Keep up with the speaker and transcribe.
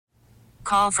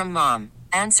call from mom.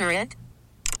 Answer it.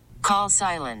 Call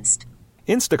silenced.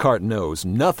 Instacart knows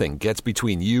nothing gets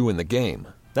between you and the game.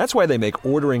 That's why they make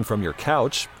ordering from your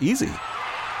couch easy.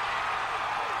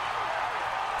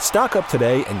 Stock up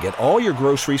today and get all your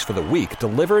groceries for the week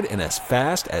delivered in as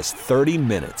fast as 30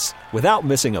 minutes without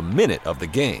missing a minute of the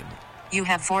game. You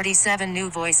have 47 new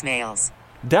voicemails.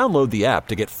 Download the app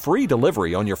to get free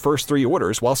delivery on your first 3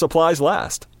 orders while supplies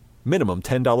last. Minimum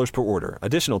 $10 per order.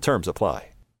 Additional terms apply.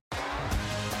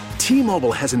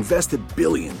 T-Mobile has invested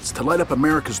billions to light up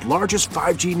America's largest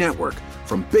 5G network,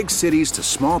 from big cities to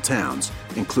small towns,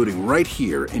 including right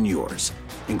here in yours.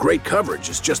 And great coverage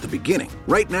is just the beginning.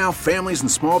 Right now, families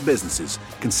and small businesses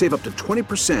can save up to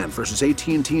 20% versus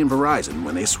AT&T and Verizon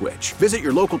when they switch. Visit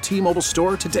your local T-Mobile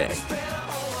store today.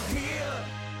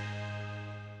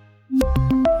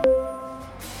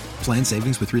 Plan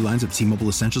savings with 3 lines of T-Mobile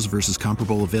Essentials versus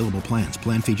comparable available plans.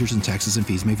 Plan features and taxes and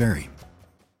fees may vary.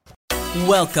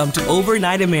 Welcome to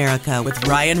Overnight America with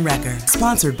Ryan Recker,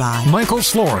 sponsored by Michael's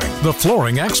Flooring, the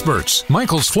flooring experts.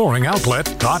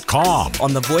 MichaelsFlooringOutlet.com.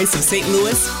 On the voice of St.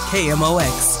 Louis,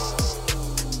 KMOX.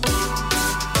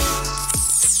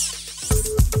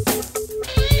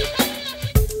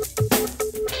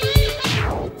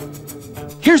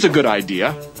 Here's a good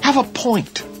idea. Have a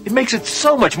point. It makes it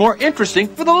so much more interesting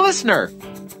for the listener.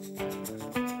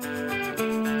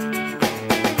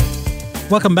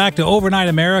 Welcome back to Overnight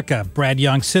America. Brad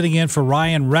Young sitting in for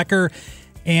Ryan Recker.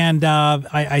 And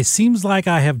I seems like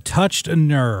I have touched a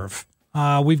nerve.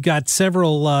 We've got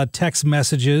several text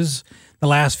messages the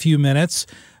last few minutes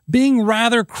being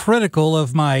rather critical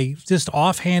of my just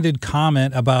offhanded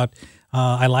comment about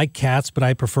I like cats, but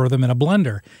I prefer them in a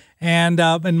blender. And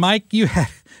Mike, you had,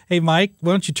 hey, Mike,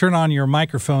 why don't you turn on your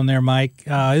microphone there, Mike?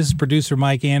 This is producer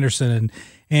Mike Anderson.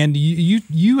 And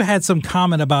you had some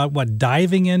comment about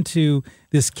diving into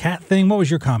this cat thing. What was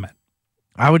your comment?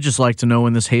 I would just like to know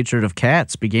when this hatred of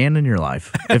cats began in your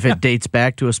life. If it dates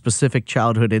back to a specific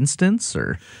childhood instance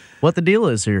or what the deal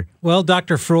is here. Well,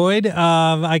 Dr. Freud,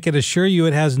 I can assure you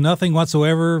it has nothing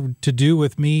whatsoever to do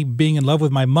with me being in love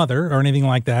with my mother or anything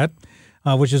like that,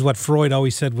 which is what Freud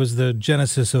always said was the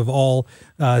genesis of all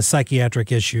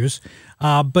psychiatric issues.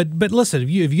 But listen, have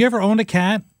you ever owned a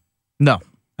cat? No.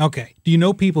 Okay. Do you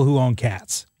know people who own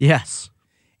cats? Yes.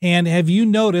 And have you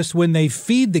noticed when they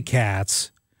feed the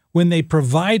cats, when they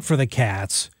provide for the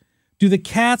cats, do the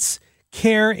cats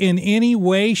care in any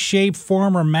way, shape,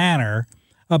 form, or manner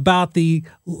about the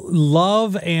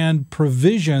love and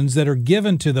provisions that are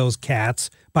given to those cats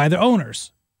by their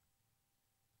owners?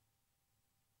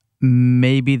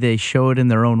 Maybe they show it in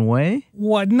their own way?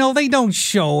 What? No, they don't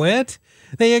show it.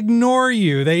 They ignore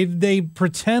you. They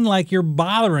pretend like you're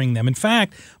bothering them. In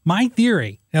fact, my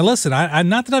theory, now listen, I'm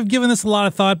not that I've given this a lot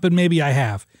of thought, but maybe I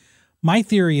have. My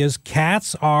theory is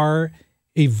cats are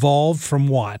evolved from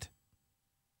what?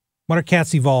 What are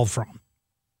cats evolved from?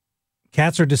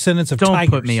 Cats are descendants of tigers.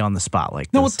 Don't put me on the spot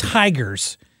like this. No,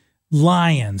 tigers,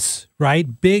 lions,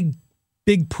 right? Big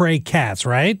prey cats,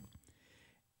 right?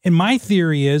 And my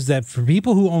theory is that for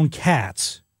people who own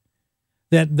cats,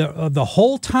 that the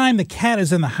whole time the cat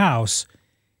is in the house,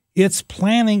 it's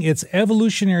planning its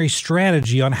evolutionary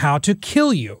strategy on how to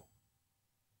kill you.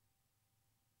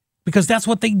 Because that's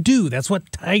what they do. That's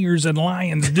what tigers and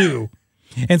lions do.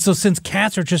 And so since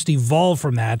cats are just evolved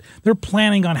from that, they're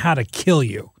planning on how to kill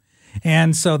you.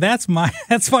 And so that's my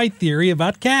theory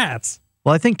about cats.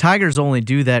 Well, I think tigers only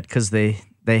do that because they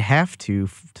have to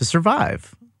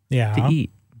survive, to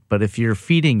eat. But if you're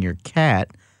feeding your cat,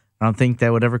 I don't think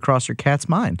that would ever cross your cat's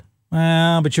mind.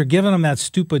 Well, but you're giving them that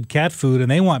stupid cat food, and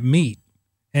they want meat.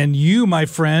 And you, my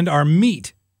friend, are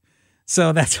meat.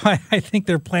 So that's why I think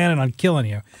they're planning on killing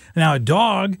you. Now, a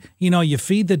dog, you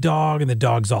feed the dog, and the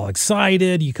dog's all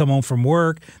excited. You come home from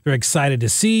work. They're excited to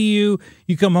see you.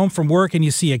 You come home from work, and you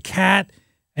see a cat,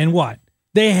 and what?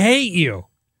 They hate you.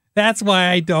 That's why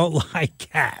I don't like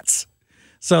cats.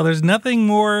 So there's nothing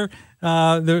more...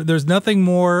 There's nothing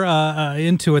more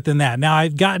into it than that. Now,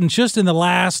 I've gotten, just in the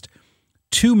last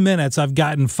 2 minutes, I've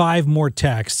gotten 5 more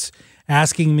texts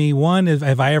asking me, one,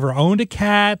 have I ever owned a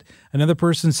cat? Another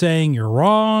person saying you're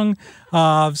wrong.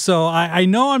 So I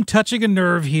know I'm touching a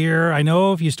nerve here. I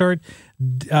know if you start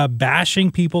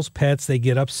bashing people's pets, they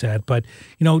get upset. But,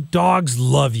 dogs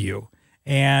love you.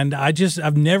 And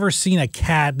I've never seen a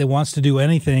cat that wants to do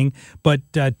anything but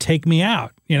take me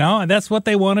out, and that's what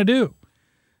they want to do.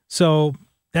 So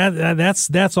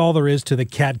that's all there is to the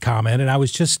cat comment. And I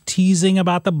was just teasing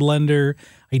about the blender.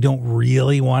 I don't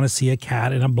really want to see a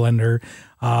cat in a blender.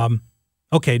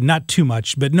 Okay, not too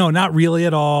much, but no, not really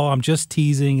at all. I'm just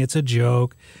teasing. It's a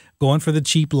joke, going for the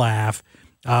cheap laugh.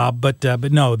 But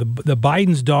no, the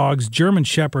Biden's dogs, German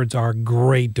Shepherds, are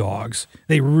great dogs.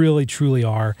 They really, truly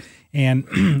are.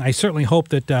 And I certainly hope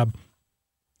that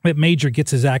Major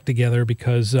gets his act together,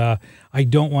 because I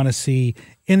don't want to see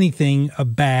anything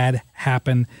bad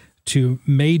happen to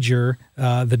Major,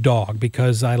 the dog,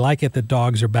 because I like it that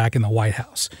dogs are back in the White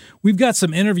House. We've got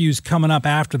some interviews coming up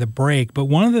after the break, but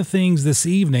one of the things this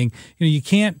evening, you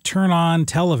can't turn on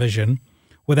television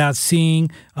without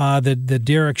seeing the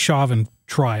Derek Chauvin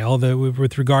trial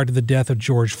with regard to the death of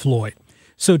George Floyd.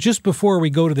 So just before we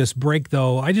go to this break,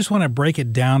 though, I just want to break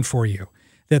it down for you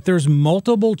that there's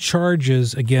multiple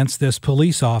charges against this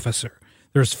police officer.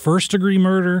 There's first-degree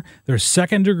murder, there's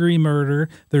second-degree murder,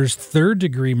 there's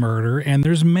third-degree murder, and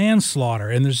there's manslaughter.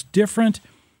 And there's different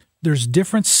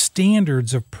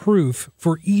standards of proof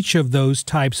for each of those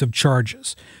types of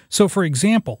charges. So, for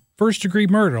example, first-degree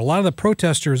murder, a lot of the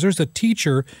protesters, there's a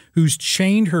teacher who's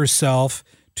chained herself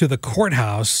to the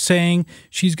courthouse saying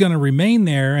she's going to remain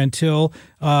there until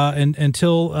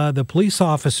the police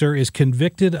officer is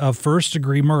convicted of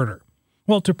first-degree murder.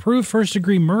 Well, to prove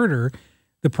first-degree murder,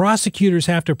 the prosecutors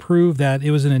have to prove that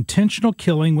it was an intentional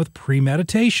killing with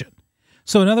premeditation.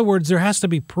 So in other words, there has to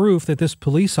be proof that this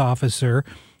police officer,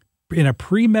 in a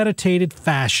premeditated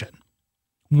fashion,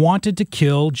 wanted to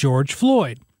kill George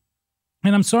Floyd.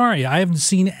 And I'm sorry, I haven't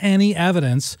seen any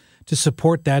evidence to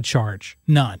support that charge.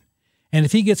 None. And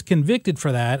if he gets convicted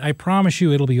for that, I promise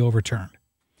you it'll be overturned.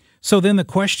 So then the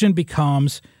question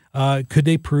becomes, could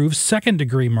they prove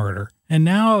second-degree murder? And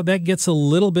now that gets a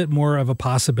little bit more of a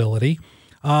possibility.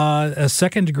 A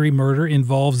second-degree murder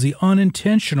involves the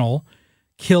unintentional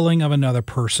killing of another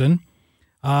person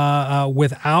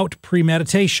without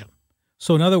premeditation.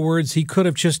 So in other words, he could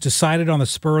have just decided on the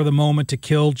spur of the moment to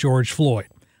kill George Floyd.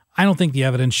 I don't think the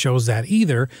evidence shows that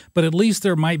either, but at least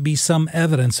there might be some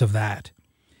evidence of that.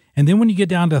 And then when you get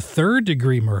down to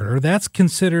third-degree murder, that's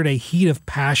considered a heat of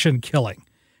passion killing,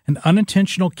 an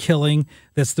unintentional killing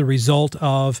that's the result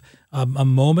of a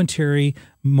momentary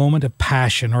moment of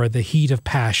passion or the heat of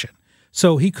passion.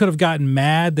 So he could have gotten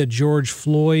mad that George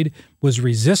Floyd was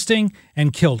resisting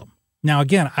and killed him. Now,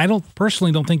 again, I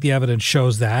personally don't think the evidence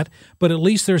shows that, but at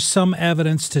least there's some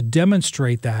evidence to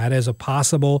demonstrate that as a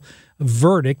possible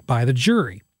verdict by the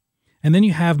jury. And then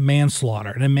you have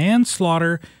manslaughter. And in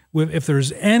manslaughter, if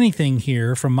there's anything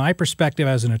here, from my perspective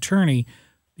as an attorney,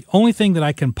 the only thing that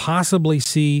I can possibly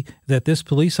see that this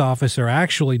police officer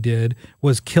actually did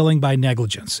was killing by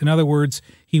negligence. In other words,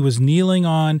 he was kneeling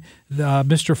on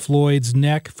Mr. Floyd's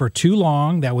neck for too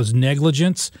long. That was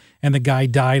negligence, and the guy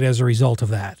died as a result of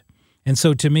that. And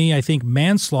so to me, I think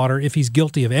manslaughter, if he's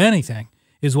guilty of anything,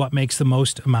 is what makes the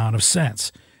most amount of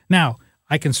sense. Now,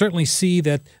 I can certainly see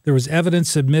that there was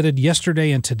evidence submitted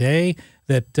yesterday and today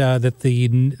that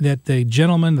the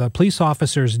gentleman, the police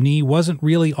officer's knee wasn't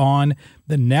really on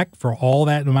the neck for all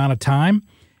that amount of time.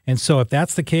 And so if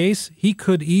that's the case, he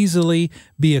could easily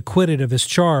be acquitted of this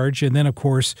charge. And then, of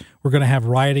course, we're going to have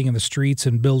rioting in the streets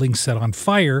and buildings set on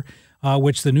fire,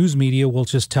 which the news media will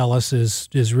just tell us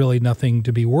is really nothing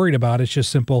to be worried about. It's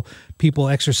just simple people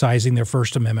exercising their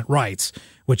First Amendment rights,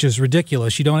 which is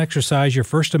ridiculous. You don't exercise your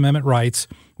First Amendment rights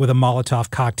with a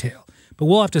Molotov cocktail. But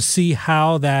we'll have to see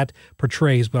how that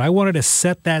portrays. But I wanted to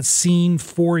set that scene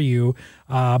for you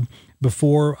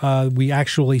before we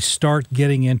actually start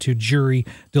getting into jury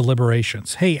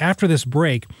deliberations. Hey, after this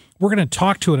break, we're going to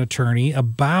talk to an attorney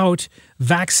about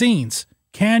vaccines.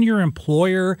 Can your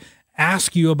employer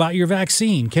ask you about your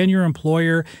vaccine? Can your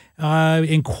employer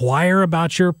inquire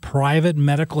about your private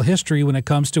medical history when it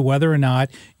comes to whether or not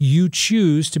you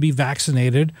choose to be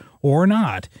vaccinated or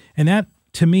not? And that,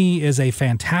 to me, is a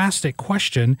fantastic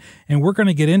question, and we're going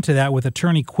to get into that with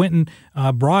attorney Quentin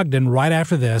Brogdon right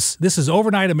after this. This is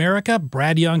Overnight America.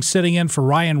 Brad Young sitting in for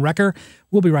Ryan Recker.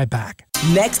 We'll be right back.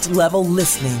 Next Level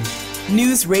Listening.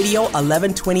 News Radio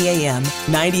 1120 AM,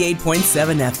 98.7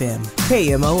 FM,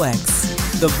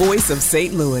 KMOX, the voice of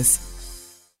St. Louis.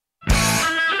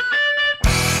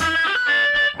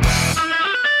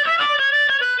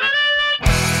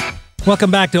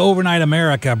 Welcome back to Overnight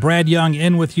America. Brad Young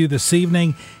in with you this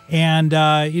evening. And,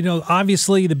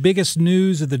 obviously the biggest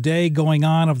news of the day going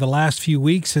on over the last few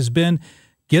weeks has been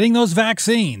getting those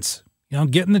vaccines,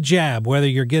 getting the jab, whether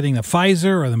you're getting the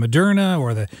Pfizer or the Moderna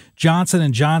or the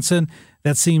Johnson & Johnson.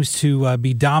 That seems to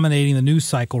be dominating the news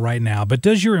cycle right now. But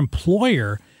does your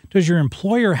employer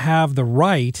have the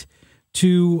right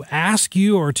to ask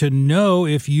you or to know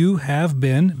if you have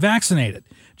been vaccinated?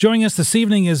 Joining us this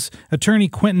evening is attorney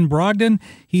Quentin Brogdon.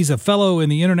 He's a fellow in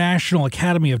the International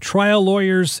Academy of Trial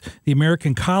Lawyers, the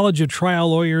American College of Trial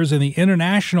Lawyers, and the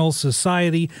International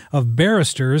Society of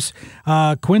Barristers.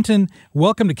 Quentin,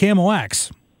 welcome to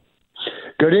KMOX.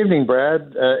 Good evening,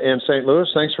 Brad, in St. Louis.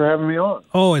 Thanks for having me on.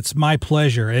 Oh, it's my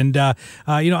pleasure. And,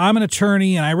 I'm an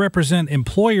attorney and I represent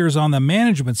employers on the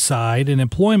management side in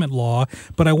employment law,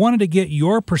 but I wanted to get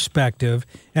your perspective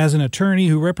as an attorney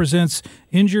who represents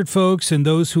injured folks and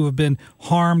those who have been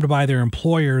harmed by their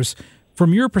employers.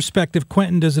 From your perspective,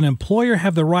 Quentin, does an employer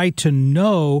have the right to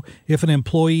know if an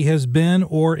employee has been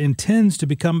or intends to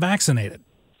become vaccinated?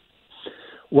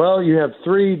 Well, you have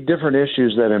three different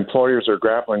issues that employers are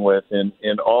grappling with in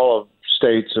all of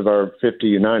states of our 50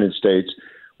 United States.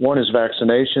 One is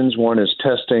vaccinations, one is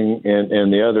testing,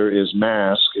 and the other is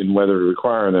masks and whether to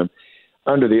require them.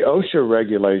 Under the OSHA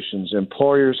regulations,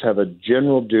 employers have a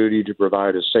general duty to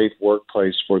provide a safe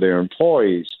workplace for their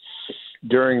employees.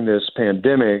 During this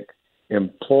pandemic,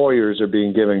 employers are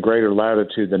being given greater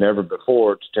latitude than ever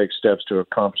before to take steps to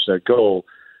accomplish that goal.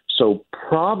 So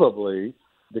probably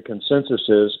the consensus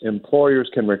is employers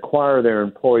can require their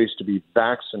employees to be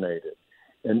vaccinated.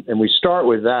 And we start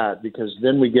with that because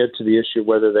then we get to the issue of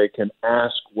whether they can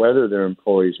ask whether their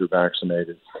employees are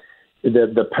vaccinated.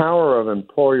 The power of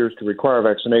employers to require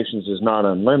vaccinations is not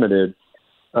unlimited.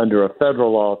 Under a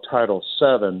federal law, Title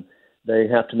VII, they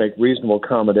have to make reasonable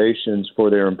accommodations for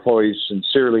their employees'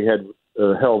 sincerely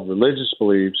held religious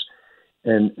beliefs.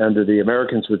 And under the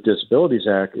Americans with Disabilities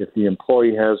Act, if the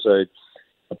employee has a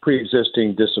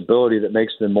pre-existing disability that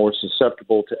makes them more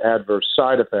susceptible to adverse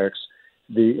side effects,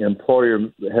 the employer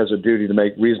has a duty to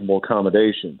make reasonable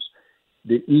accommodations.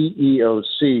 The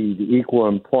EEOC, the Equal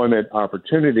Employment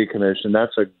Opportunity Commission,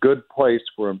 that's a good place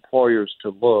for employers to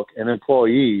look and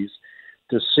employees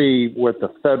to see what the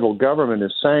federal government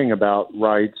is saying about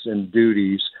rights and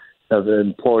duties of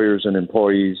employers and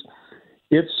employees.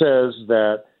 It says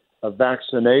that a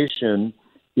vaccination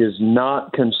is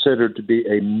not considered to be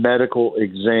a medical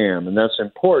exam, and that's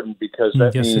important because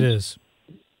that means it is.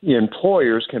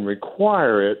 Employers can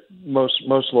require it. Most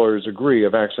lawyers agree, a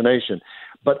vaccination.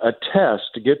 But a test,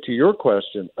 to get to your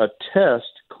question, a test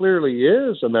clearly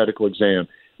is a medical exam.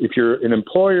 If you're an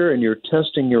employer and you're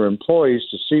testing your employees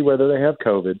to see whether they have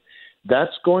COVID,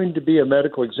 that's going to be a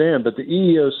medical exam. But the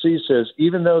EEOC says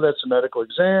even though that's a medical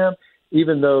exam,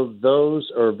 even though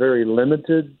those are very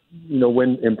limited,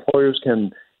 when employers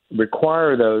can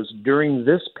require those during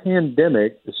this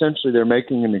pandemic, essentially they're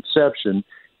making an exception.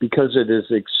 Because it is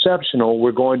exceptional,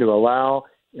 we're going to allow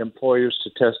employers to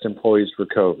test employees for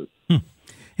COVID.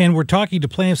 And we're talking to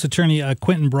plaintiff's attorney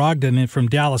Quentin Brogdon from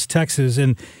Dallas, Texas.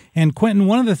 And Quentin,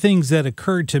 one of the things that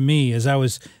occurred to me as I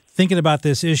was thinking about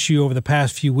this issue over the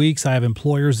past few weeks, I have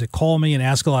employers that call me and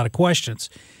ask a lot of questions.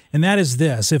 And that is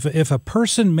this: if a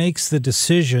person makes the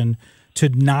decision to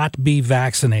not be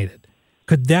vaccinated,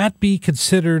 could that be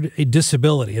considered a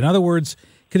disability? In other words,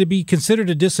 could it be considered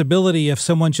a disability if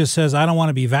someone just says, I don't want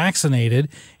to be vaccinated?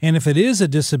 And if it is a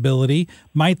disability,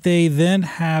 might they then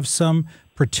have some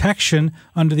protection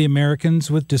under the Americans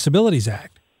with Disabilities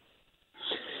Act?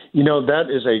 That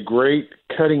is a great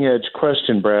cutting-edge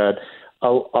question, Brad. A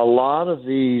lot of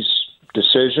these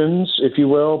decisions, if you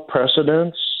will,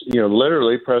 precedents,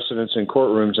 literally precedents in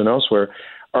courtrooms and elsewhere,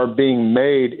 are being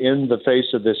made in the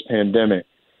face of this pandemic.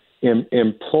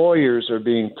 Employers are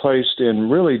being placed in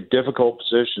really difficult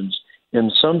positions.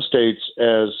 In some states,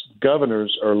 as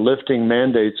governors are lifting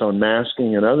mandates on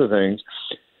masking and other things,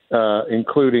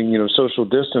 including social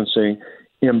distancing,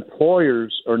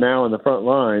 employers are now in the front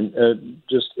line,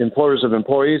 just employers of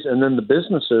employees, and then the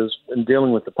businesses in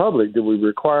dealing with the public. Do we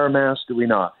require masks? Do we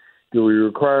not? Do we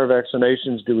require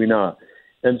vaccinations? Do we not?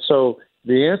 And so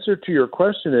the answer to your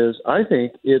question is, I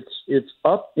think it's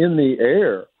up in the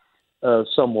air.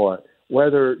 Somewhat,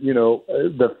 whether,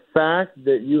 the fact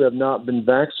that you have not been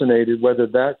vaccinated, whether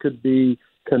that could be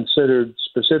considered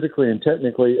specifically and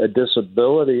technically a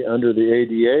disability under the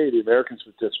ADA, the Americans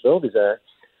with Disabilities Act.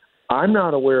 I'm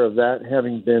not aware of that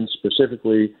having been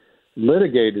specifically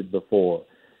litigated before.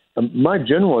 My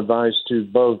general advice to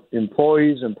both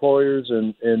employees, employers,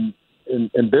 and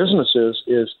businesses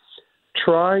is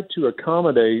try to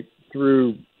accommodate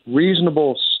through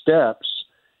reasonable steps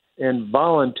and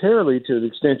voluntarily, to the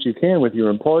extent you can, with your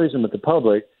employees and with the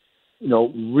public,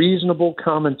 reasonable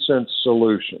common sense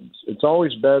solutions. It's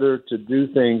always better to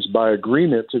do things by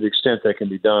agreement to the extent that can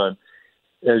be done.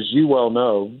 As you well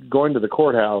know, going to the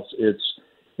courthouse,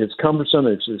 it's cumbersome,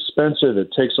 it's expensive,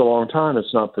 it takes a long time,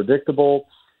 it's not predictable.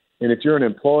 And if you're an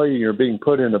employee, you're being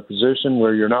put in a position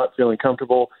where you're not feeling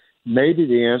comfortable, maybe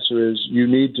the answer is you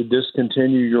need to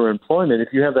discontinue your employment. If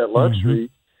you have that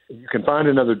luxury, you can find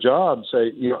another job and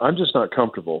say, I'm just not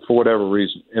comfortable for whatever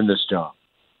reason in this job.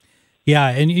 Yeah,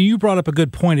 and you brought up a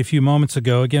good point a few moments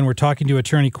ago. Again, we're talking to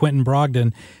attorney Quentin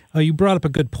Brogdon. You brought up a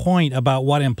good point about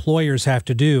what employers have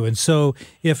to do. And so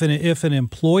if an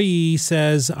employee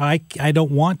says, I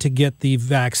don't want to get the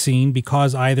vaccine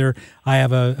because either I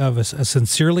have a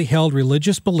sincerely held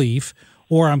religious belief,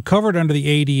 or I'm covered under the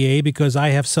ADA because I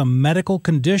have some medical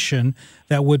condition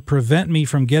that would prevent me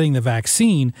from getting the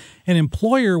vaccine, an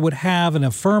employer would have an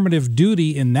affirmative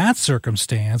duty in that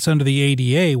circumstance under the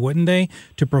ADA, wouldn't they,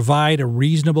 to provide a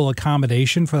reasonable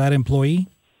accommodation for that employee?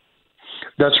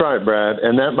 That's right, Brad.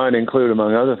 And that might include,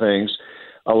 among other things,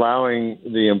 allowing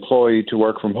the employee to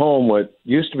work from home, what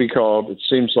used to be called, it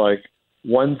seems like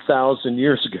 1,000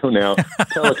 years ago now,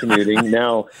 telecommuting.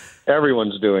 Now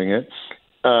everyone's doing it.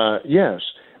 Yes,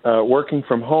 working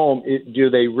from home. Do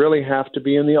they really have to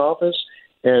be in the office?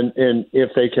 And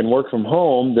if they can work from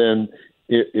home, then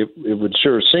it would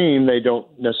sure seem they don't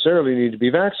necessarily need to be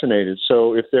vaccinated.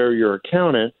 So if they're your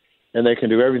accountant and they can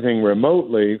do everything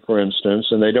remotely, for instance,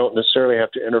 and they don't necessarily have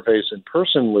to interface in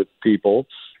person with people,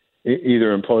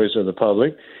 either employees or the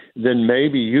public, then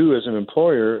maybe you as an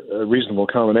employer, a reasonable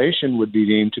accommodation would be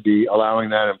deemed to be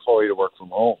allowing that employee to work from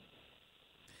home.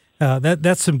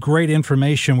 That's some great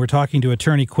information. We're talking to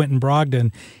attorney Quentin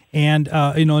Brogdon. And,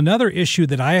 another issue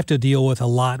that I have to deal with a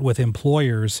lot with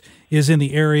employers is in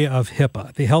the area of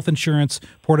HIPAA, the Health Insurance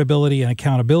Portability and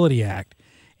Accountability Act.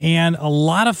 And a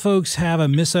lot of folks have a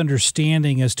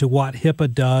misunderstanding as to what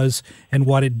HIPAA does and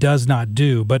what it does not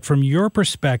do. But from your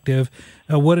perspective,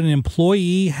 would an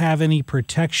employee have any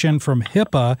protection from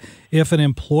HIPAA if an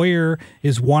employer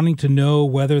is wanting to know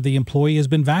whether the employee has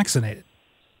been vaccinated?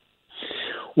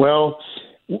 Well,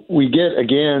 we get,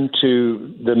 again,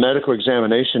 to the medical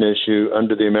examination issue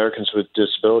under the Americans with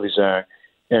Disabilities Act,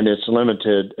 and it's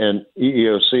limited. And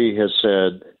EEOC has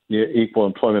said, the Equal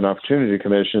Employment Opportunity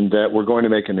Commission, that we're going to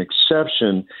make an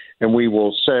exception, and we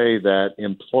will say that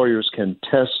employers can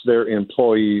test their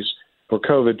employees for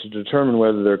COVID to determine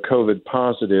whether they're COVID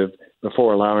positive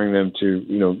before allowing them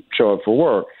to, show up for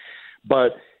work.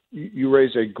 But you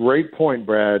raise a great point,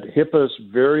 Brad. HIPAA is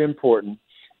very important,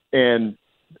 and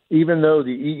even though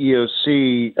the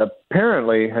EEOC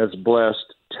apparently has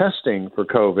blessed testing for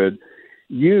COVID,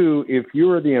 if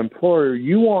you're the employer,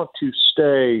 you want to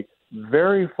stay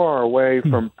very far away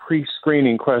from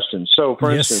pre-screening questions. So,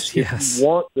 for instance, if you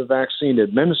want the vaccine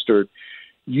administered,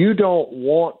 you don't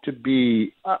want to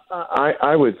be,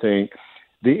 I would think,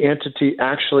 the entity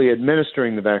actually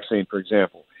administering the vaccine, for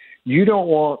example. You don't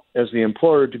want, as the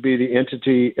employer, to be the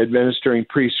entity administering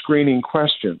pre-screening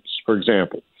questions, for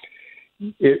example.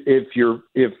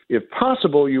 If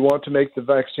possible, you want to make the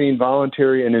vaccine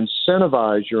voluntary and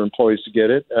incentivize your employees to get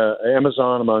it.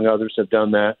 Amazon, among others, have done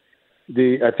that.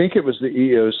 I think it was the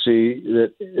EEOC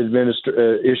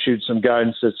that issued some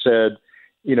guidance that said,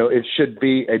 it should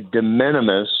be a de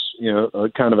minimis,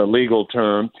 kind of a legal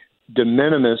term, de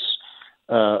minimis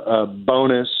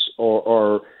bonus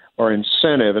or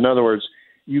incentive. In other words,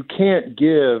 you can't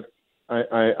give.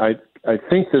 I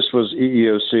think this was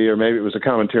EEOC, or maybe it was a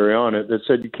commentary on it, that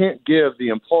said you can't give the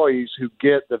employees who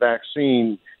get the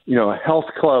vaccine, a health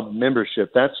club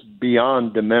membership. That's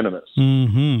beyond de minimis.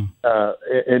 Mm-hmm.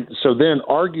 And so then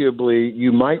arguably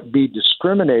you might be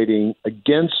discriminating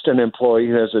against an employee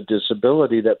who has a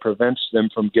disability that prevents them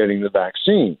from getting the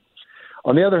vaccine.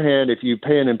 On the other hand, if you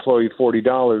pay an employee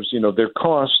 $40, their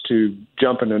cost to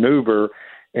jump in an Uber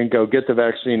and go get the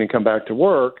vaccine and come back to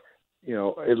work,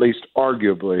 at least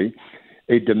arguably,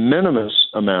 a de minimis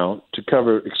amount to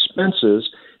cover expenses,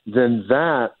 then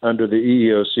that, under the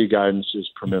EEOC guidance, is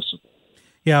permissible.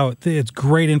 Yeah, it's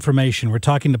great information. We're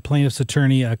talking to plaintiff's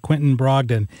attorney Quentin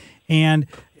Brogdon. And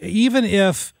even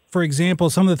if, for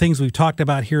example, some of the things we've talked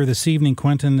about here this evening,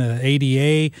 Quentin, the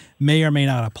ADA may or may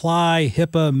not apply,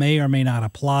 HIPAA may or may not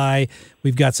apply.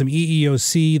 We've got some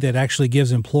EEOC that actually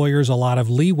gives employers a lot of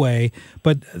leeway.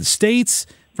 But states,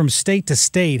 from state to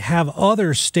state, have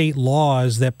other state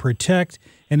laws that protect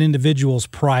an individual's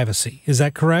privacy. Is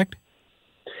that correct?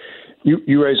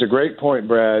 You raise a great point,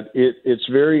 Brad. It's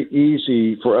very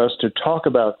easy for us to talk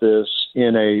about this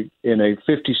in a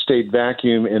 50-state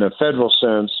vacuum in a federal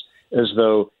sense, as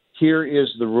though here is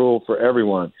the rule for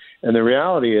everyone. And the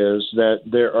reality is that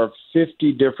there are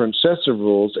 50 different sets of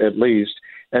rules at least.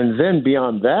 And then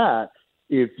beyond that,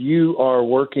 if you are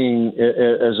working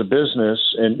as a business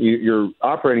and you're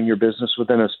operating your business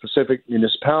within a specific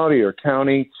municipality or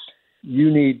county,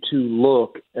 you need to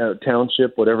look at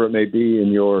township, whatever it may be in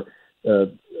your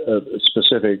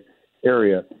specific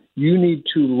area. You need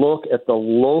to look at the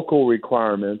local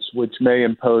requirements, which may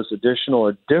impose additional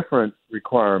or different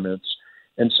requirements.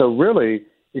 And so really,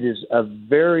 it is a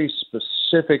very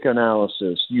specific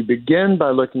analysis. You begin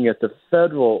by looking at the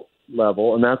federal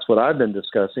level, and that's what I've been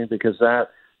discussing because that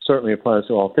certainly applies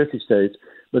to all 50 states.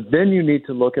 But then you need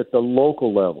to look at the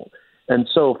local level. And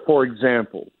so, for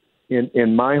example,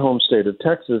 in my home state of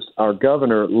Texas, our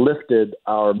governor lifted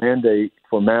our mandate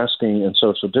for masking and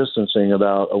social distancing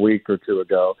about a week or two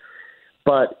ago.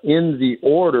 But in the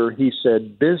order, he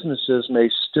said businesses may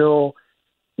still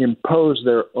impose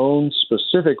their own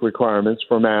specific requirements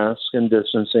for masks and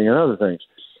distancing and other things.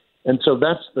 And so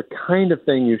that's the kind of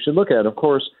thing you should look at. Of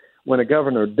course, when a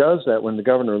governor does that, when the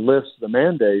governor lifts the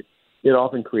mandate, it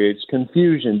often creates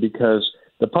confusion because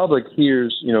the public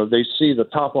hears, they see the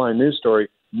top line news story,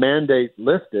 mandate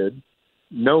lifted,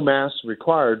 no masks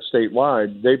required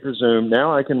statewide. They presume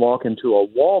now I can walk into a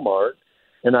Walmart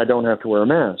and I don't have to wear a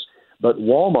mask. But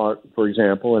Walmart, for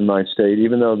example, in my state,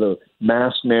 even though the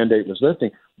mask mandate was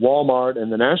lifting, Walmart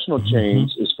and the national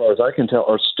chains, as far as I can tell,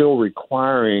 are still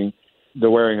requiring the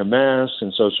wearing of masks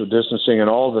and social distancing and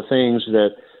all the things that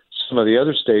some of the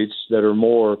other states that are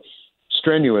more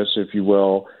strenuous, if you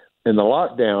will, in the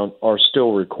lockdown are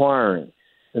still requiring.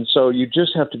 And so you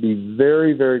just have to be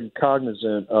very, very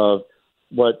cognizant of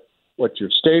what your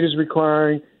state is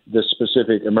requiring, the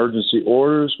specific emergency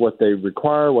orders, what they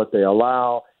require, what they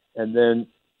allow, and then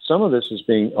a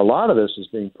lot of this is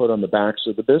being put on the backs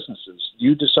of the businesses.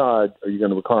 You decide, are you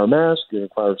going to require a mask? Are you going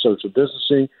to require social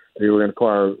distancing? Are you going to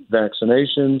require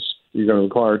vaccinations? Are you going to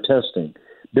require testing?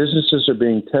 Businesses are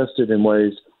being tested in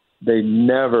ways they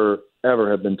never, ever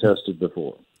have been tested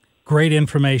before. Great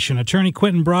information. Attorney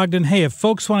Quentin Brogdon, hey, if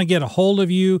folks want to get a hold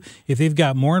of you, if they've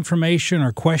got more information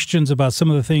or questions about some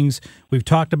of the things we've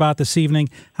talked about this evening,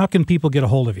 how can people get a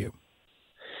hold of you?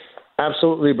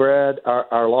 Absolutely, Brad.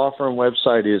 Our law firm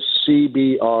website is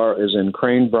CBR, as in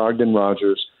Crane Brogdon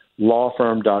Rogers,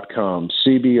 lawfirm.com,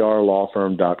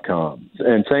 cbrlawfirm.com.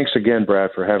 And thanks again,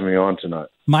 Brad, for having me on tonight.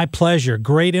 My pleasure.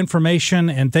 Great information,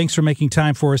 and thanks for making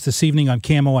time for us this evening on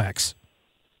KMOX.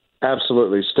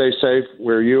 Absolutely. Stay safe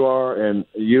where you are and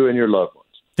you and your loved ones.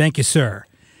 Thank you, sir.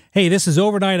 Hey, this is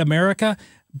Overnight America.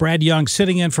 Brad Young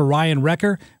sitting in for Ryan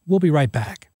Wrecker. We'll be right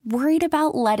back. Worried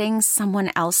about letting someone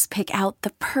else pick out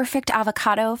the perfect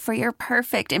avocado for your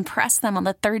perfect impress them on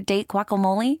the third date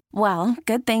guacamole? Well,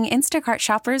 good thing Instacart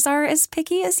shoppers are as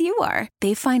picky as you are.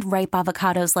 They find ripe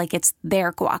avocados like it's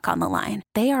their guac on the line.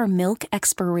 They are milk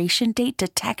expiration date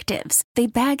detectives. They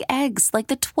bag eggs like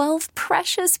the 12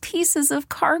 precious pieces of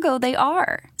cargo they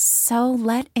are. So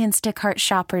let Instacart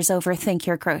shoppers overthink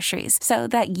your groceries so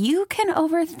that you can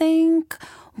overthink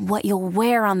what you'll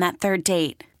wear on that third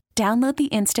date. Download the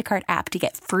Instacart app to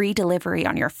get free delivery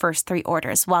on your first 3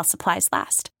 orders while supplies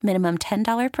last. Minimum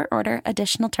 $10 per order.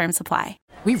 Additional terms apply.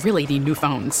 We really need new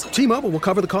phones. T-Mobile will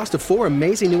cover the cost of 4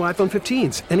 amazing new iPhone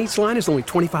 15s, and each line is only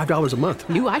 $25 a month.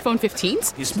 New iPhone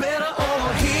 15s? It's better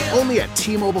over here. Only at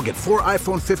T-Mobile, get 4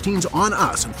 iPhone 15s on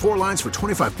us and 4 lines for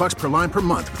 $25 per line per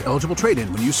month with eligible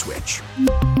trade-in when you switch.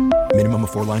 Minimum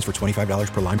of 4 lines for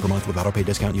 $25 per line per month with autopay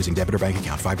discount using debit or bank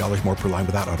account. $5 more per line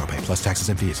without autopay, plus taxes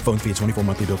and fees. Phone fee at 24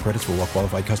 monthly bill credits for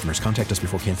well-qualified customers. Contact us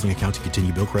before canceling account to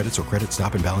continue bill credits or credit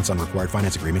stop and balance on required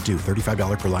finance agreement due.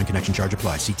 $35 per line connection charge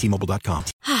applies. See T-Mobile.com.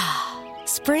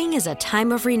 Spring is a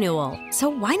time of renewal, so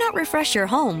why not refresh your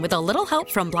home with a little help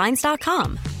from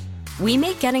Blinds.com? We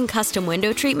make getting custom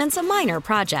window treatments a minor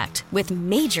project with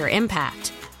major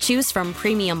impact. Choose from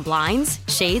premium blinds,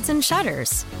 shades, and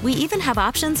shutters. We even have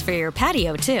options for your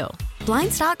patio, too.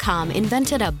 Blinds.com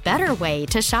invented a better way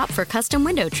to shop for custom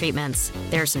window treatments.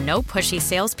 There's no pushy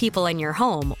salespeople in your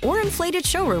home or inflated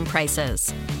showroom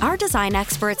prices. Our design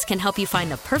experts can help you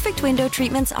find the perfect window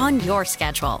treatments on your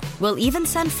schedule. We'll even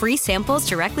send free samples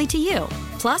directly to you.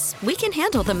 Plus, we can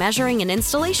handle the measuring and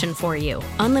installation for you.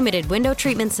 Unlimited window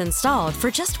treatments installed for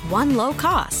just one low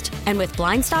cost. And with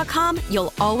Blinds.com,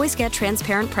 you'll always get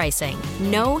transparent pricing.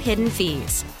 No hidden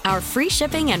fees. Our free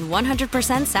shipping and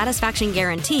 100% satisfaction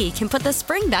guarantee can put the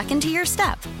spring back into your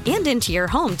step and into your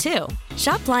home, too.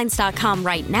 Shop Blinds.com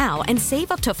right now and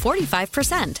save up to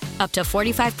 45%. Up to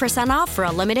 45% off for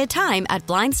a limited time at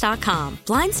Blinds.com.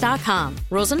 Blinds.com.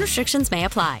 Rules and restrictions may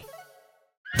apply.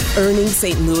 Earning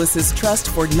St. Louis's trust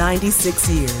for 96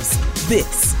 years.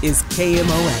 This is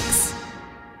KMOX.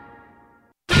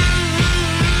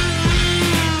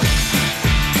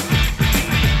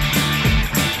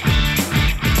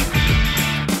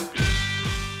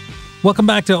 Welcome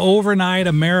back to Overnight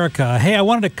America. Hey, I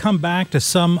wanted to come back to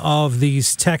some of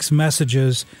these text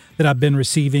messages that I've been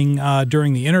receiving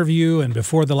during the interview and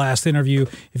before the last interview.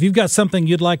 If you've got something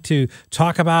you'd like to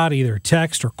talk about, either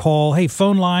text or call, hey,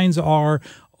 phone lines are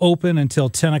open until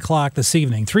 10 o'clock this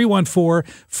evening.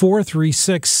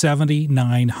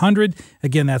 314-436-7900.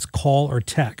 Again, that's call or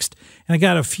text. And I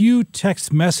got a few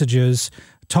text messages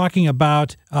talking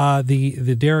about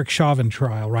the Derek Chauvin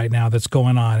trial right now that's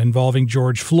going on involving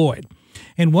George Floyd.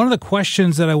 And one of the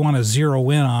questions that I want to zero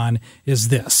in on is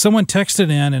this. Someone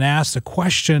texted in and asked a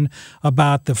question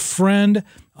about the friend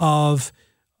of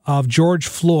George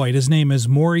Floyd. His name is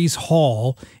Maurice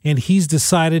Hall, and he's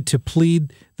decided to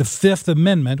plead the Fifth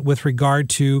Amendment with regard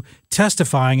to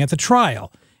testifying at the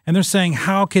trial. And they're saying,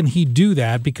 how can he do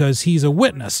that? Because he's a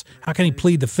witness. How can he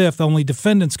plead the Fifth? Only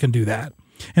defendants can do that.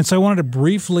 And so I wanted to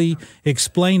briefly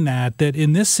explain that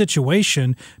in this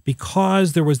situation,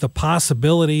 because there was the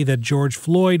possibility that George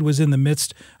Floyd was in the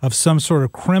midst of some sort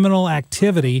of criminal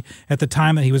activity at the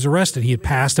time that he was arrested. He had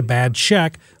passed a bad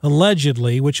check,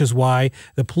 allegedly, which is why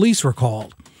the police were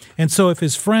called. And so if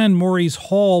his friend Maurice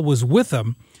Hall was with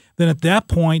him, then at that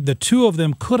point, the two of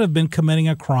them could have been committing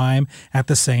a crime at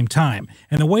the same time.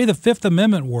 And the way the Fifth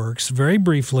Amendment works, very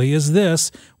briefly, is this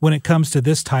when it comes to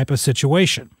this type of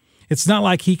situation. It's not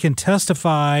like he can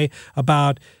testify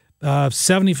about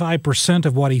 75%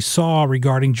 of what he saw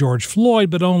regarding George Floyd,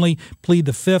 but only plead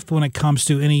the Fifth when it comes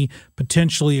to any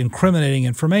potentially incriminating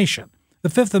information. The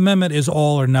Fifth Amendment is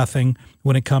all or nothing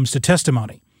when it comes to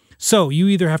testimony. So you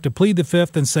either have to plead the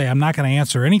Fifth and say, I'm not going to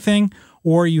answer anything,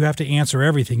 or you have to answer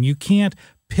everything. You can't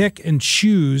pick and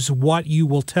choose what you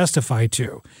will testify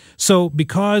to. So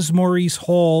because Maurice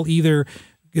Hall either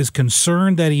is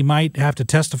concerned that he might have to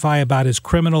testify about his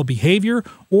criminal behavior,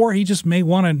 or he just may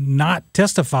want to not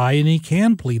testify and he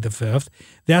can plead the Fifth.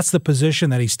 That's the position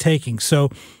that he's taking. So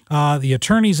the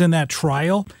attorneys in that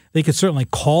trial, they could certainly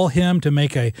call him to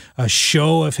make a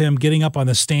show of him getting up on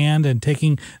the stand and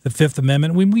taking the Fifth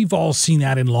Amendment. We've all seen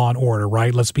that in Law and Order,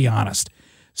 right? Let's be honest.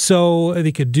 So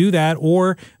they could do that,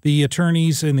 or the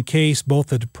attorneys in the case, both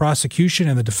the prosecution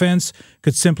and the defense,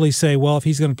 could simply say, well, if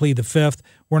he's going to plead the Fifth,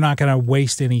 we're not going to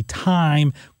waste any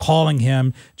time calling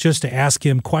him just to ask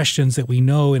him questions that we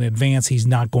know in advance he's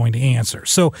not going to answer.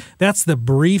 So that's the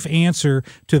brief answer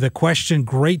to the question.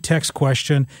 Great text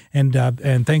question, and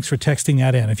thanks for texting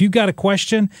that in. If you've got a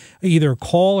question, either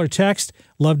call or text.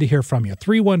 Love to hear from you.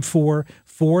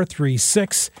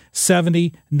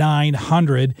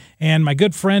 314-436-7900. And my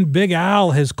good friend Big Al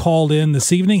has called in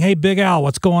this evening. Hey, Big Al,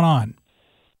 what's going on?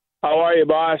 How are you,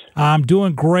 boss? I'm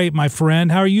doing great, my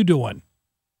friend. How are you doing?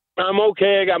 I'm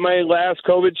okay. I got my last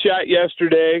COVID shot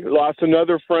yesterday. Lost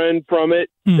another friend from it.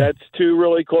 That's two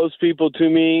really close people to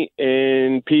me.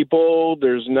 And people,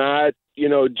 there's not,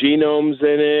 genomes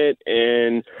in it.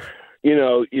 And,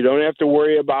 you don't have to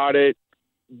worry about it.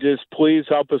 Just please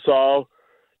help us all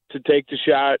to take the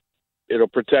shot. It'll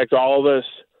protect all of us.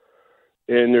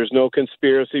 And there's no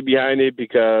conspiracy behind it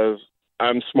because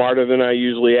I'm smarter than I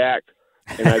usually act.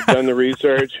 And I've done the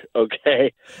research,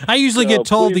 okay? I usually get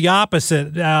told the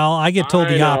opposite, Al. I get told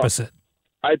the opposite.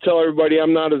 I tell everybody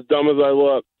I'm not as dumb as I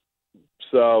look.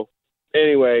 So,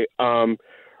 anyway,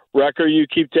 Wrecker, you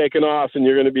keep taking off, and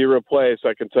you're going to be replaced.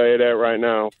 I can tell you that right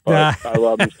now. But I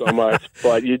love you so much.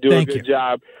 But you do a good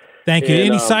job. Thank you.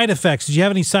 Any side effects? Did you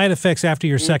have any side effects after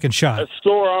your second shot? A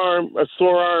sore arm.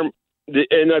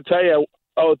 And I tell you,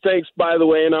 thanks, by the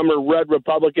way, and I'm a red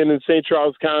Republican in St.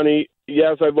 Charles County.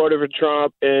 Yes, I voted for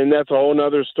Trump, and that's a whole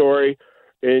nother story.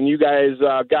 And you guys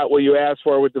got what you asked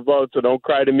for with the vote, so don't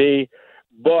cry to me.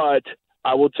 But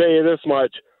I will tell you this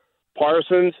much.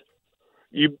 Parsons,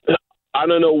 I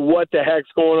don't know what the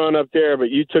heck's going on up there, but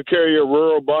you took care of your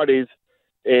rural buddies,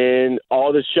 and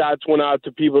all the shots went out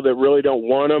to people that really don't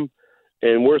want them.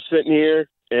 And we're sitting here,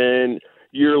 and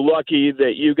you're lucky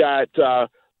that you got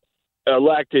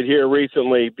elected here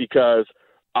recently, because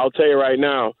I'll tell you right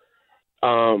now,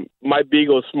 my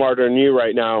Beagle's smarter than you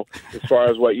right now as far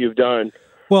as what you've done.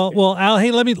 Well, Al,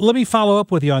 hey, let me follow up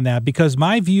with you on that, because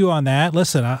my view on that,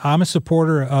 listen, I'm a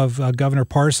supporter of Governor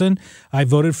Parson. I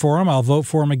voted for him. I'll vote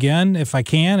for him again if I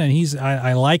can, and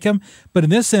I like him. But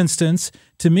in this instance,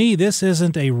 to me, this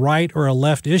isn't a right or a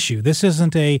left issue. This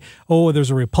isn't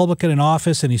there's a Republican in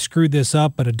office and he screwed this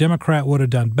up, but a Democrat would have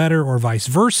done better, or vice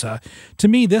versa. To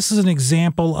me, this is an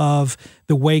example of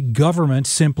the way government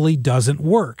simply doesn't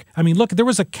work. I mean, look, there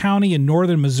was a county in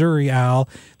northern Missouri, Al.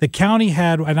 The county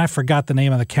had, and I forgot the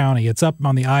name of the county. It's up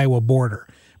on the Iowa border.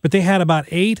 But they had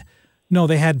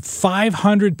they had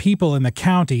 500 people in the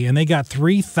county, and they got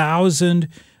 3,000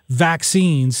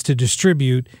 vaccines to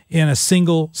distribute in a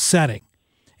single setting.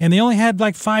 And they only had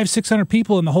like 500-600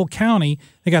 people in the whole county.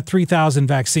 They got 3,000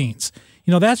 vaccines.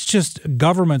 That's just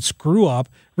government screw up,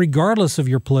 regardless of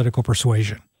your political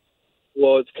persuasion.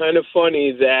 Well, it's kind of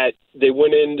funny that they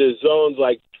went into zones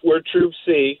like we're Troop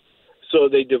C, So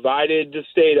they divided the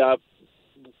state up,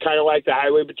 kind of like the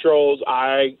highway patrols,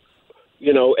 A,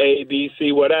 B,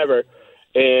 C, whatever.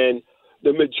 And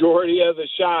the majority of the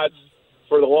shots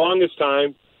for the longest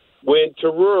time went to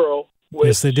rural.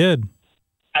 Yes, they did.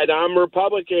 And I'm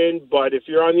Republican, but if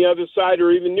you're on the other side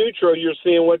or even neutral, you're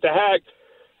seeing what the heck.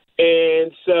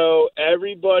 And so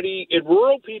everybody, and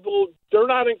rural people, they're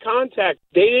not in contact.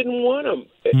 They didn't want them,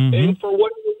 and for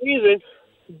whatever reason.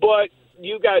 But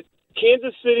you got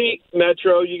Kansas City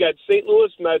Metro, you got St.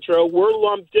 Louis Metro. We're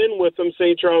lumped in with them,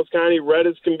 St. Charles County, red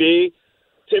as can be.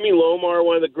 Timmy Lomar,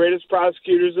 one of the greatest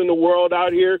prosecutors in the world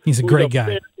out here. He's a great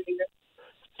guy.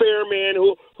 Fair man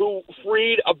who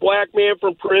freed a black man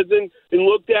from prison and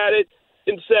looked at it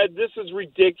and said, this is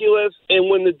ridiculous. And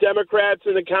when the Democrats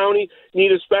in the county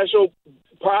need a special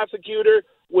prosecutor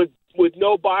with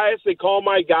no bias, they call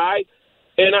my guy.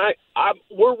 And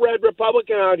we're red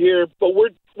Republican out here, but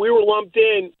we were lumped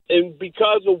in, and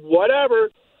because of whatever,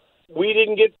 we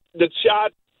didn't get the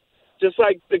shot, just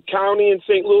like the county in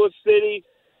St. Louis City,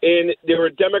 and there were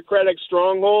Democratic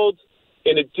strongholds,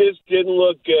 and it just didn't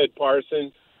look good,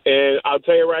 Parson. And I'll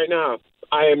tell you right now,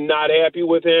 I am not happy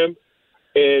with him.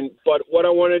 But what I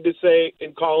wanted to say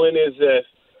and call in is this.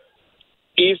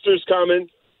 Easter's coming.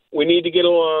 We need to get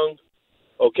along,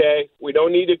 okay? We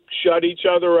don't need to shut each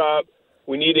other up.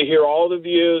 We need to hear all the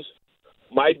views.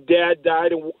 My dad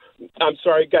got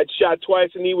shot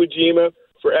twice in Iwo Jima,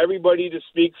 for everybody to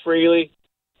speak freely.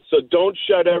 So don't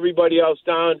shut everybody else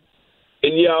down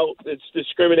and yell it's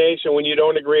discrimination when you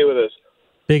don't agree with us.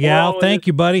 Big Al, thank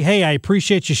you, buddy. Hey, I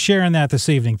appreciate you sharing that this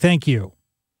evening. Thank you.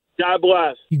 God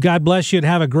bless. God bless you, and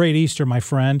have a great Easter, my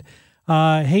friend.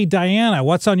 Hey, Diana,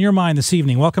 what's on your mind this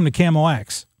evening? Welcome to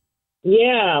KMOX.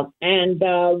 Yeah, and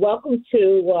welcome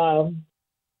to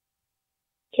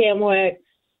KMOX.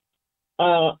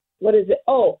 What is it?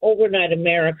 Oh, Overnight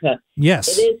America.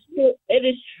 Yes. It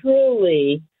is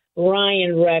truly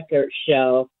Ryan Record's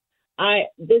show.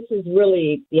 This is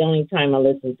really the only time I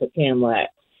listen to KMOX.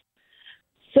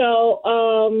 So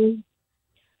I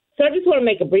just want to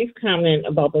make a brief comment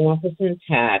about the 1%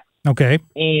 tax. Okay.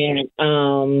 And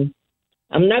I'm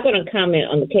not going to comment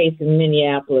on the case in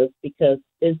Minneapolis because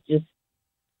it's just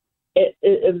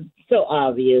it's so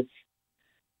obvious.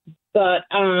 But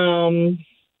as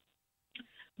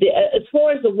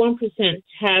far as the 1%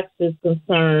 tax is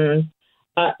concerned,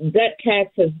 that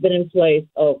tax has been in place.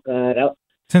 Oh God,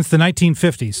 since the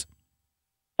 1950s.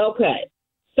 Okay.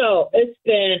 So it's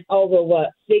been over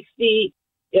 60,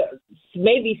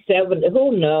 maybe 70,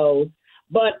 who knows?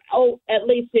 But at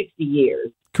least 60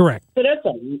 years. Correct.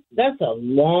 So that's a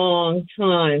long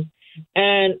time.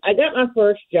 And I got my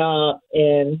first job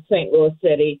in St. Louis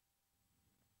City.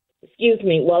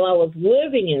 While I was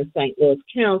living in St. Louis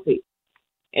County,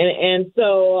 and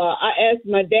so I asked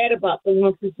my dad about the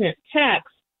 1% tax,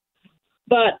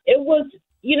 but it was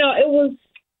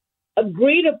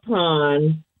agreed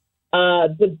upon.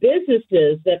 The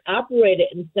businesses that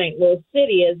operated in St. Louis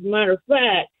City. As a matter of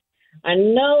fact, I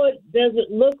know it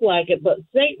doesn't look like it, but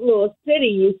St. Louis City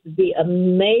used to be a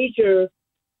major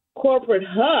corporate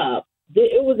hub.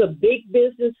 It was a big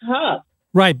business hub.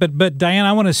 Right, but Diane,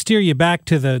 I want to steer you back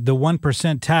to the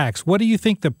 1% tax. What do you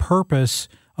think the purpose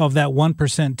of that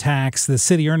 1% tax, the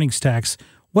city earnings tax,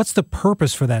 what's the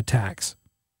purpose for that tax?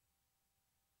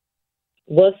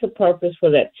 What's the purpose for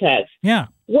that tax? Yeah.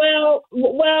 Well,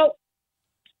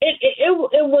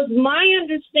 it was my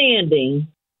understanding.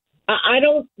 I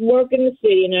don't work in the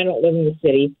city and I don't live in the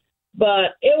city,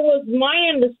 but it was my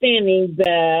understanding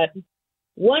that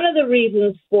one of the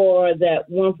reasons for that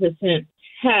 1%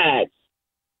 tax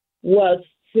was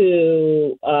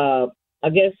to,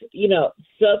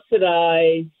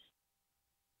 subsidize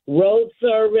road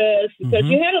service, because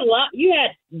you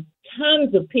had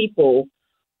tons of people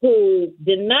who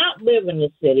did not live in the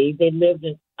city. They lived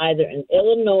either in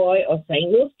Illinois or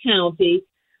St. Louis County,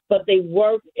 but they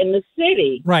worked in the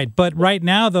city. Right. But right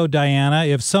now, though, Diana,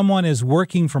 if someone is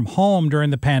working from home during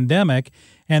the pandemic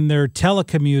and they're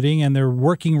telecommuting and they're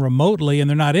working remotely and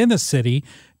they're not in the city,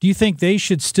 do you think they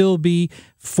should still be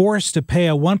forced to pay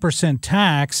a 1%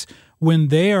 tax when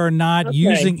they are not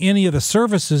using any of the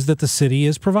services that the city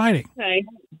is providing? Okay.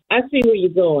 I see where you're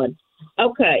going.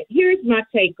 Okay. Here's my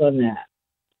take on that.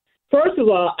 First of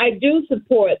all, I do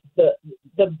support the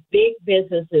big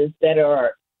businesses that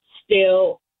are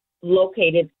still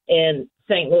located in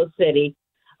St. Louis City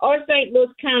or St. Louis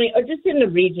County or just in the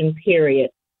region,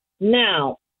 period.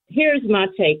 Now, here's my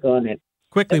take on it.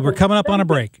 Quickly, we're coming up on a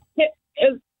break.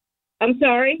 I'm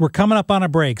sorry? We're coming up on a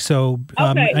break, so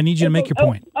I need you to make your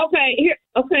point.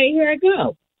 Here I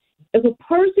go. If a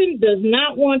person does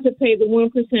not want to pay the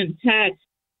 1% tax,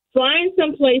 find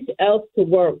someplace else to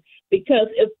work, because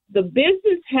if the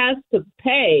business has to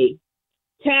pay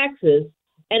taxes,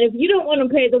 and if you don't want to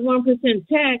pay the 1%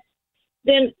 tax,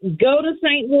 then go to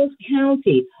St. Louis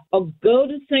County or go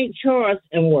to St. Charles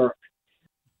and work.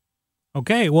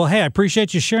 Okay. Well, hey, I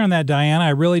appreciate you sharing that, Diana. I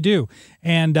really do.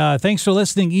 And thanks for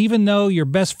listening. Even though your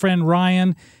best friend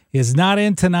Ryan is not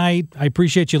in tonight, I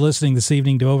appreciate you listening this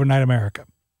evening to Overnight America.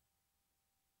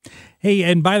 Hey,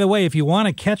 and by the way, if you want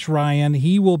to catch Ryan,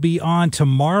 he will be on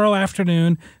tomorrow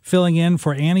afternoon filling in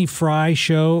for Annie Fry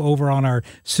show over on our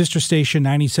sister station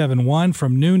 97.1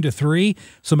 from noon to 3.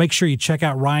 So make sure you check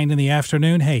out Ryan in the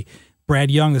afternoon. Hey, Brad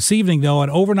Young this evening, though,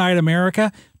 on Overnight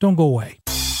America. Don't go away.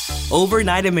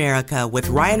 Overnight America with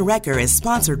Ryan Recker is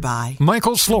sponsored by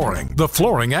Michael's Flooring, the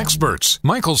flooring experts.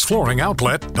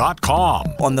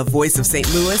 MichaelsFlooringOutlet.com. On the voice of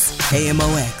St. Louis,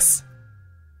 KMOX.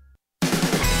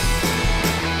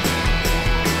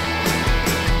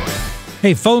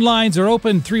 Hey, phone lines are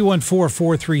open,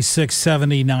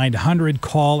 314-436-7900.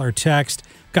 Call or text.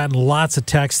 Gotten lots of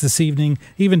texts this evening.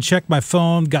 Even checked my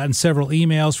phone, gotten several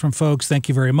emails from folks. Thank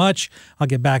you very much. I'll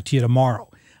get back to you tomorrow.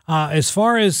 As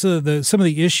far as some of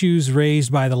the issues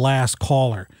raised by the last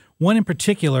caller, one in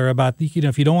particular about, if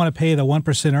you don't want to pay the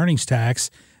 1% earnings tax,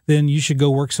 then you should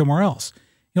go work somewhere else.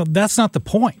 That's not the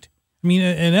point. I mean,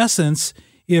 in essence,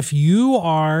 if you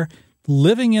are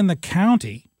living in the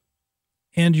county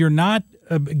and you're not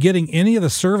getting any of the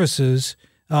services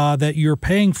that you're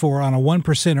paying for on a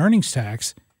 1% earnings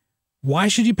tax, why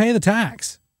should you pay the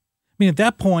tax? I mean, at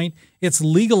that point, it's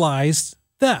legalized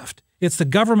theft. It's the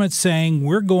government saying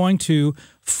we're going to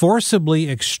forcibly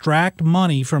extract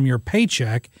money from your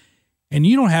paycheck, and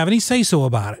you don't have any say-so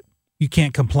about it. You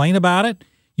can't complain about it.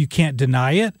 You can't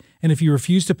deny it. And if you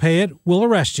refuse to pay it, we'll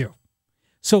arrest you.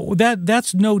 So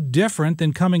that's no different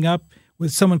than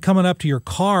someone coming up to your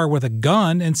car with a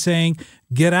gun and saying,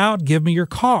 "Get out, give me your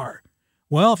car."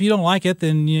 Well, if you don't like it,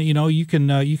 then you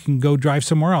can go drive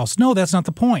somewhere else. No, that's not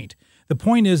the point. The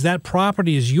point is that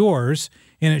property is yours,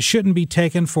 and it shouldn't be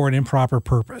taken for an improper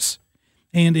purpose.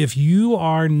 And if you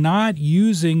are not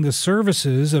using the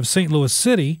services of St. Louis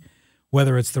City,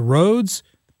 whether it's the roads,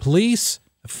 the police,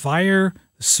 the fire,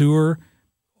 the sewer,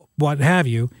 what have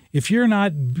you, if you're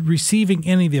not receiving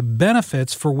any of the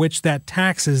benefits for which that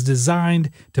tax is designed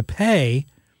to pay,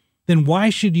 then why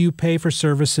should you pay for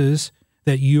services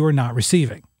that you are not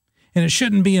receiving? And it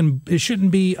shouldn't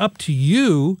be up to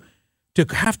you to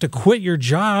have to quit your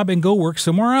job and go work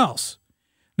somewhere else.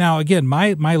 Now, again,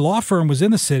 my law firm was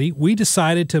in the city. We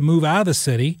decided to move out of the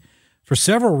city for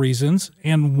several reasons,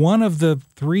 and one of the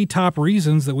three top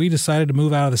reasons that we decided to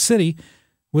move out of the city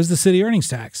was the city earnings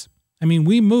tax. I mean,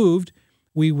 we moved.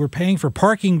 We were paying for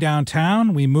parking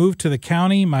downtown. We moved to the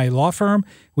county, my law firm.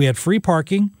 We had free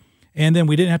parking, and then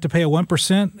we didn't have to pay a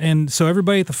 1%. And so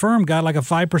everybody at the firm got like a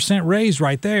 5% raise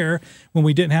right there when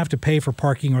we didn't have to pay for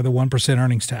parking or the 1%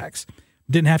 earnings tax.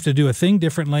 Didn't have to do a thing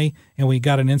differently, and we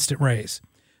got an instant raise.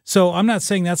 So I'm not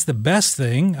saying that's the best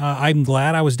thing. I'm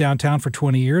glad I was downtown for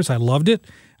 20 years. I loved it.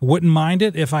 I wouldn't mind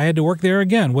it if I had to work there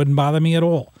again. Wouldn't bother me at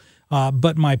all.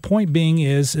 But my point being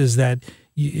is that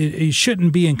it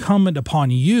shouldn't be incumbent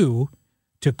upon you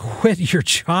to quit your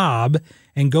job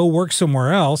and go work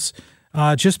somewhere else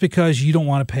just because you don't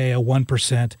want to pay a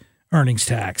 1% earnings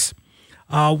tax.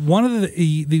 One of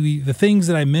the things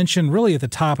that I mentioned really at the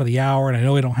top of the hour, and I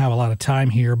know we don't have a lot of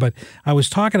time here, but I was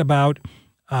talking about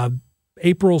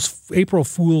April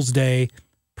Fool's Day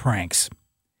pranks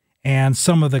and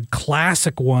some of the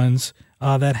classic ones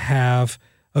that have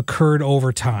occurred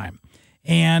over time.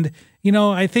 And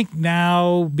I think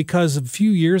now, because a few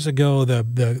years ago,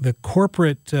 the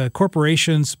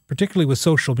corporations, particularly with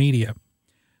social media,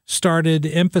 started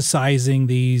emphasizing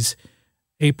these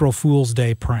April Fool's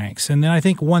Day pranks. And then I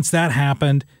think once that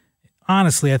happened,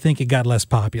 honestly, I think it got less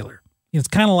popular. It's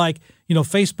kind of like,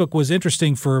 Facebook was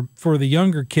interesting for the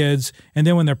younger kids, and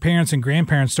then when their parents and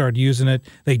grandparents started using it,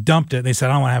 they dumped it. They said,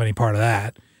 "I don't want to have any part of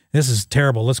that. This is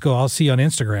terrible. Let's go. I'll see you on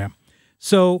Instagram."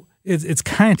 So it's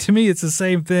kind of, to me, it's the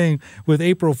same thing with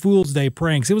April Fool's Day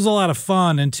pranks. It was a lot of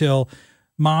fun until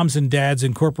moms and dads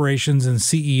and corporations and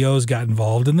CEOs got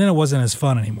involved, and then it wasn't as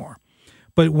fun anymore.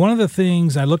 But one of the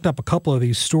things, I looked up a couple of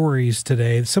these stories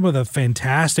today, some of the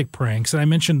fantastic pranks, and I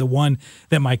mentioned the one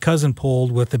that my cousin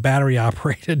pulled with the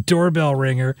battery-operated doorbell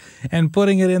ringer and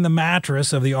putting it in the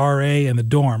mattress of the RA in the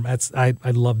dorm. I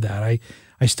love that. I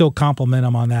still compliment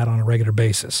him on that on a regular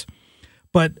basis.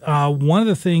 But one of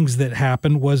the things that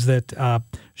happened was that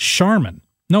Cottonelle,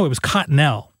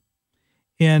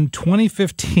 in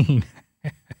 2015,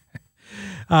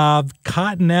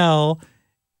 Cottonelle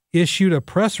issued a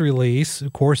press release.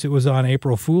 Of course, it was on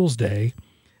April Fool's Day,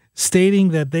 stating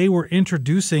that they were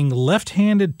introducing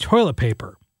left-handed toilet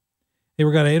paper. They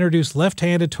were going to introduce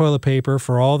left-handed toilet paper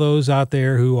for all those out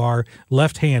there who are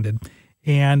left-handed.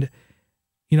 And,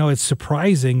 you know, it's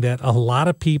surprising that a lot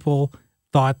of people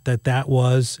thought that that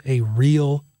was a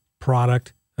real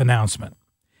product announcement.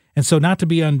 And so, not to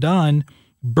be undone,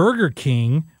 Burger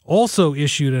King also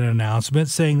issued an announcement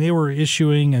saying they were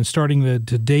issuing and starting to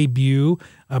debut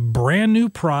a brand new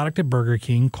product at Burger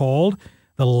King called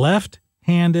the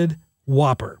Left-Handed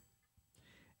Whopper.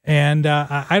 And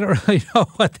I don't really know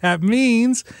what that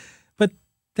means, but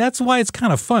that's why it's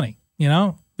kind of funny, you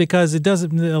know, because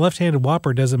the left-handed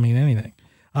Whopper doesn't mean anything.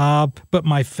 But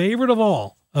my favorite of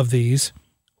all of these,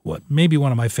 maybe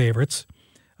one of my favorites,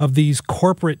 of these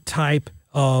corporate type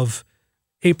of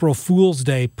April Fool's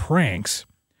Day pranks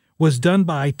was done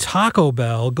by Taco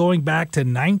Bell going back to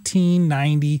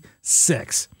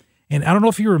 1996. And I don't know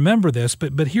if you remember this,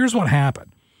 but here's what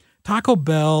happened. Taco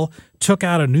Bell took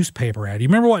out a newspaper ad. You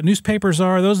remember what newspapers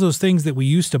are? Those things that we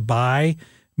used to buy.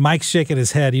 Mike's shaking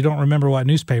his head. You don't remember what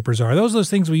newspapers are. Those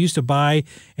things we used to buy,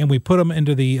 and we put them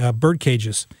into the bird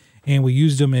cages, and we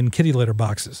used them in kitty litter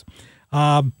boxes,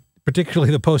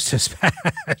 particularly the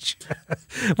Post-Dispatch.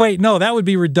 Wait, no, that would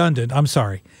be redundant. I'm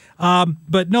sorry.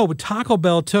 But Taco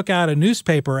Bell took out a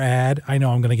newspaper ad. I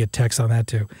know I'm going to get text on that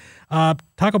too.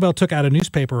 Taco Bell took out a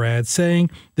newspaper ad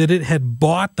saying that it had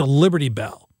bought the Liberty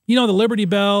Bell. You know, the Liberty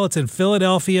Bell, it's in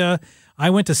Philadelphia. I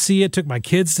went to see it, took my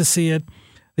kids to see it.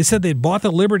 They said they'd bought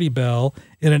the Liberty Bell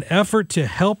in an effort to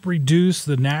help reduce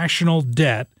the national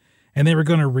debt, and they were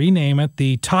going to rename it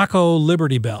the Taco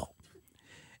Liberty Bell.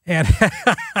 And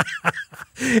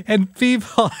and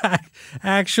people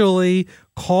actually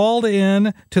called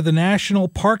in to the National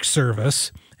Park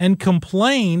Service and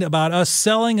complained about us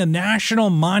selling a national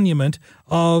monument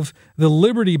of the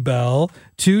Liberty Bell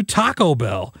to Taco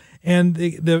Bell. And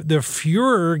the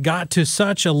furor got to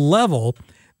such a level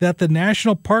that the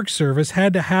National Park Service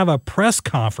had to have a press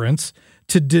conference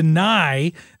to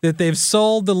deny that they've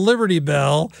sold the Liberty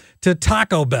Bell to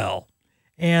Taco Bell.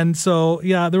 And so,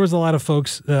 yeah, there was a lot of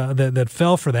folks that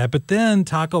fell for that. But then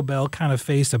Taco Bell kind of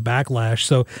faced a backlash.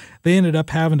 So they ended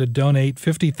up having to donate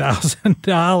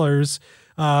 $50,000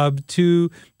 to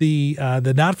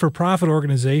the not-for-profit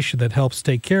organization that helps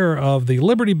take care of the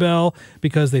Liberty Bell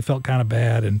because they felt kind of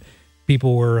bad and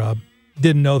people were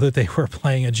didn't know that they were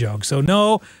playing a joke. So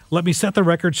no, let me set the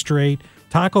record straight.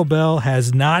 Taco Bell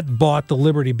has not bought the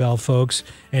Liberty Bell, folks,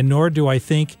 and nor do I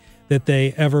think that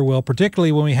they ever will,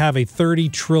 particularly when we have a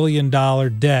 $30 trillion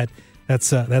debt.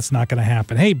 That's not going to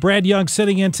happen. Hey, Brad Young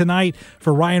sitting in tonight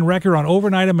for Ryan Recker on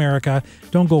Overnight America.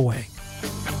 Don't go away.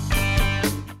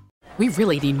 We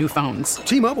really need new phones.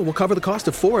 T-Mobile will cover the cost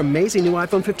of 4 amazing new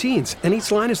iPhone 15s, and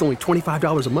each line is only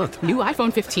 $25 a month. New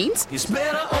iPhone 15s? It's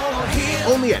better over here.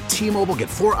 Only at T-Mobile, get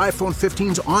 4 iPhone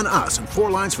 15s on us and 4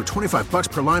 lines for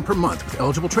 $25 per line per month with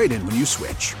eligible trade-in when you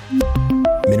switch.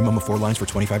 Minimum of 4 lines for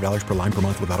 $25 per line per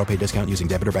month with autopay discount using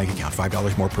debit or bank account.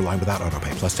 $5 more per line without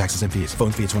autopay, plus taxes and fees. Phone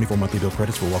fee at 24 monthly bill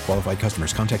credits for well-qualified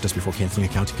customers. Contact us before canceling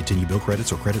account to continue bill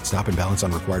credits or credit stop and balance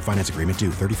on required finance agreement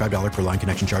due. $35 per line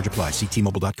connection charge applies. See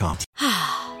T-Mobile.com.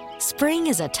 Spring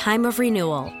is a time of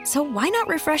renewal, so why not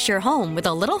refresh your home with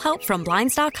a little help from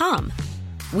Blinds.com?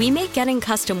 We make getting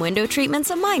custom window treatments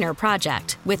a minor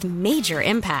project with major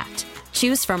impact.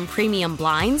 Choose from premium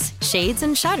blinds, shades,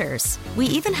 and shutters. We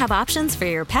even have options for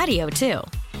your patio, too.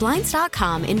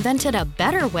 Blinds.com invented a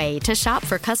better way to shop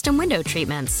for custom window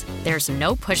treatments. There's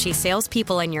no pushy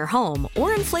salespeople in your home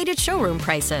or inflated showroom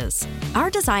prices. Our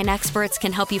design experts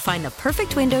can help you find the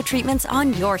perfect window treatments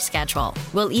on your schedule.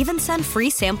 We'll even send free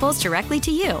samples directly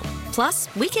to you.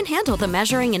 Plus, we can handle the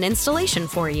measuring and installation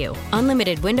for you.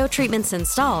 Unlimited window treatments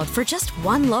installed for just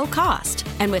one low cost.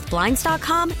 And with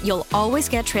Blinds.com, you'll always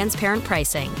get transparent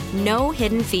pricing. No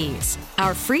hidden fees.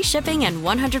 Our free shipping and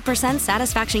 100%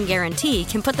 satisfaction guarantee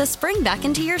can put the spring back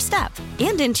into your step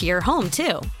and into your home,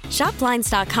 too. Shop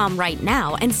Blinds.com right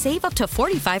now and save up to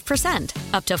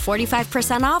 45%. Up to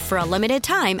 45% off for a limited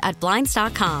time at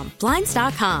Blinds.com.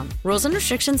 Blinds.com. Rules and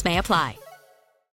restrictions may apply.